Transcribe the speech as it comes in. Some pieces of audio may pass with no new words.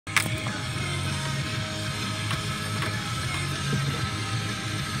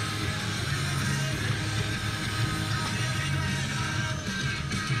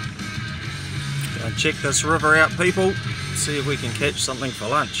check this river out, people. See if we can catch something for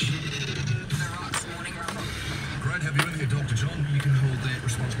lunch. Great, have you in here, Dr. John? You can hold that,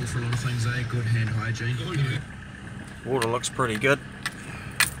 responsible for a lot of things, eh? Good hand hygiene. Water looks pretty good.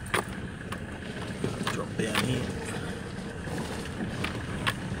 Drop down here.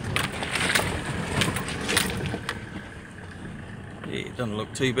 Yeah, it doesn't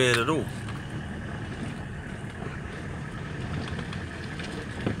look too bad at all.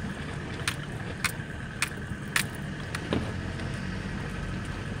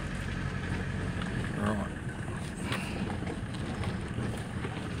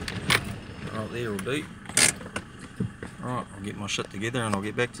 Right there will do. Right, I'll get my shit together and I'll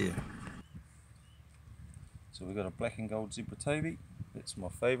get back to you. So we've got a black and gold zebra tovey. That's my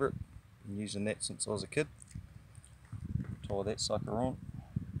favourite. Been using that since I was a kid. Tie that sucker on.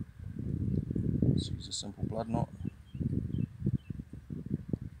 Let's use a simple blood knot.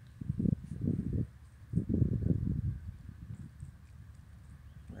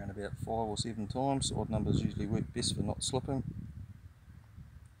 Around about 5 or 7 times. Odd numbers usually work best for not slipping.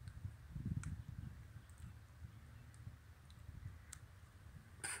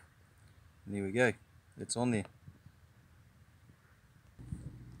 And there we go. It's on there.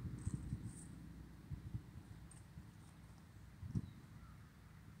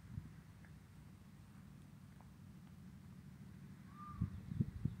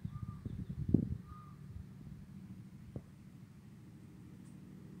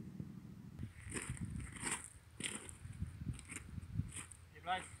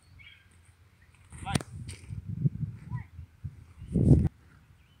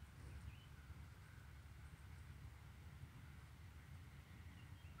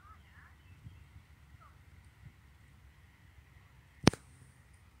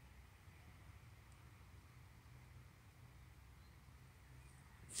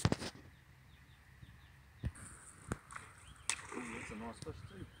 That's a nice fish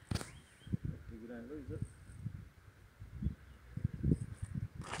too. Hopefully we don't lose it.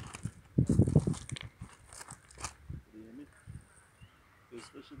 Yeah, mate. First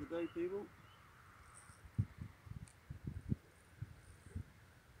fish of the day, people.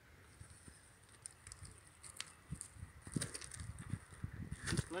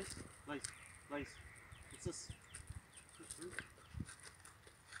 Place. What's this? What's it doing?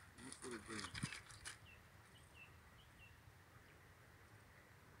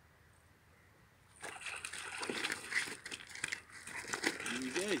 There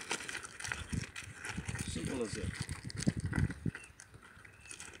you go. Simple as that.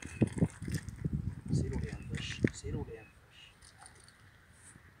 Settle down, fish. Settle down, fish.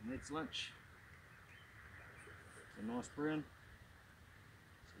 And that's lunch. It's a nice brown.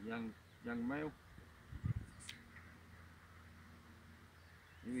 It's a young male.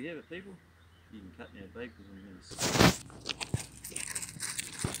 Here we have it, people. You can cut now, babe, because I'm going to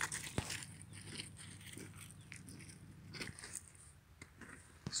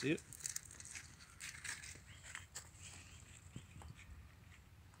see it.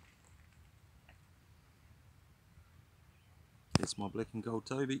 That's my black and gold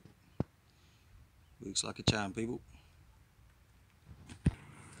tovey. Looks like a charm, people.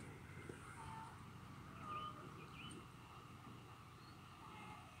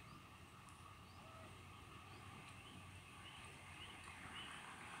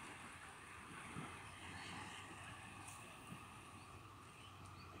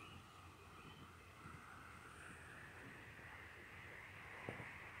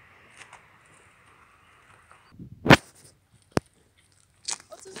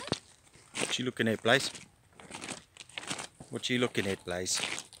 What you looking at, Blaze? What you looking at, Blaze?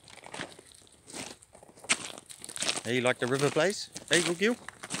 Hey, you like the river, Blaze? Hey, good girl.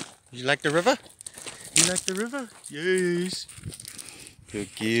 You like the river? You like the river? Yes.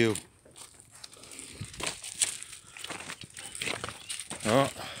 Good girl.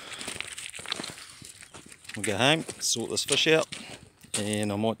 Alright. We'll go home, sort this fish out,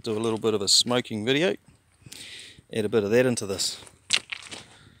 and I might do a little bit of a smoking video. Add a bit of that into this.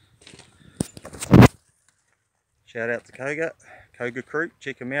 Shout out to Koga crew,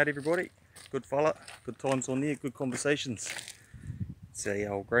 check them out everybody. Good fella, good times on there, good conversations. It's a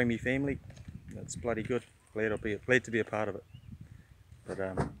old Gromey family, that's bloody good. Glad to be a part of it. But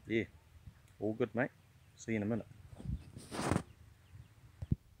yeah, all good, mate. See you in a minute.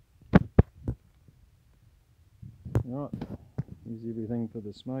 Right, here's everything for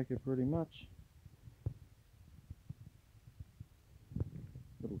the smoker pretty much.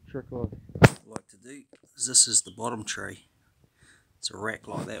 Little trick I like to do is this is the bottom tray. It's a rack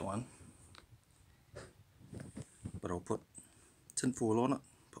like that one, but I'll put tin foil on it,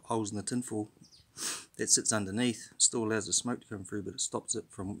 put holes in the tin foil, that sits underneath. It still allows the smoke to come through, but it stops it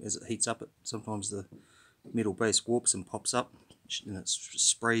from, as it heats up, sometimes the metal base warps and pops up, and it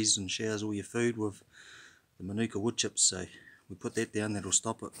sprays and showers all your food with the Manuka wood chips. So we put that down, that'll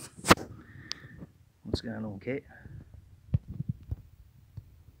stop it. What's going on, cat?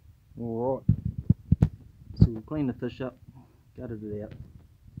 Alright, so we'll clean the fish up, gutted it out,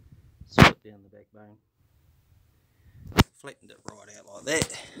 split down the backbone, flattened it right out like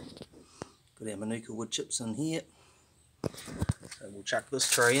that. Got our Manuka wood chips in here, so we'll chuck this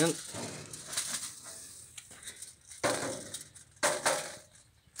tray in.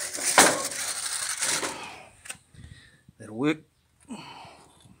 That'll work.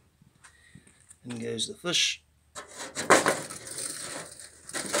 In goes the fish.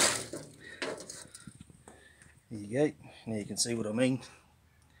 There you go. Now you can see what I mean.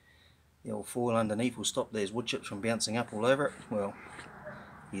 The old foil underneath will stop those wood chips from bouncing up all over it. Well,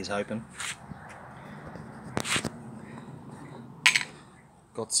 here's hoping.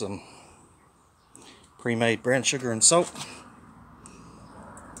 Got some pre-made brown sugar and salt.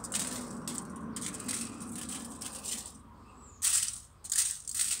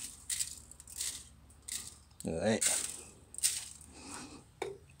 Look at that.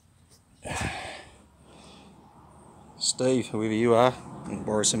 Steve, whoever you are, you can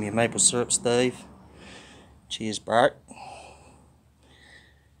borrow some of your maple syrup, Steve. Cheers, Bart.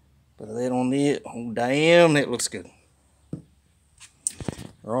 Put that on there. Oh, damn, that looks good.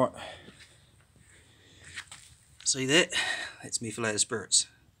 Right. See that? That's me full of spirits.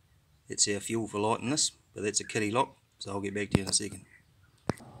 That's our fuel for lighting this, but that's a kitty lock, so I'll get back to you in a second.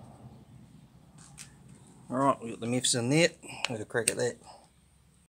 Alright, we've got the meths in there. Have a crack at that.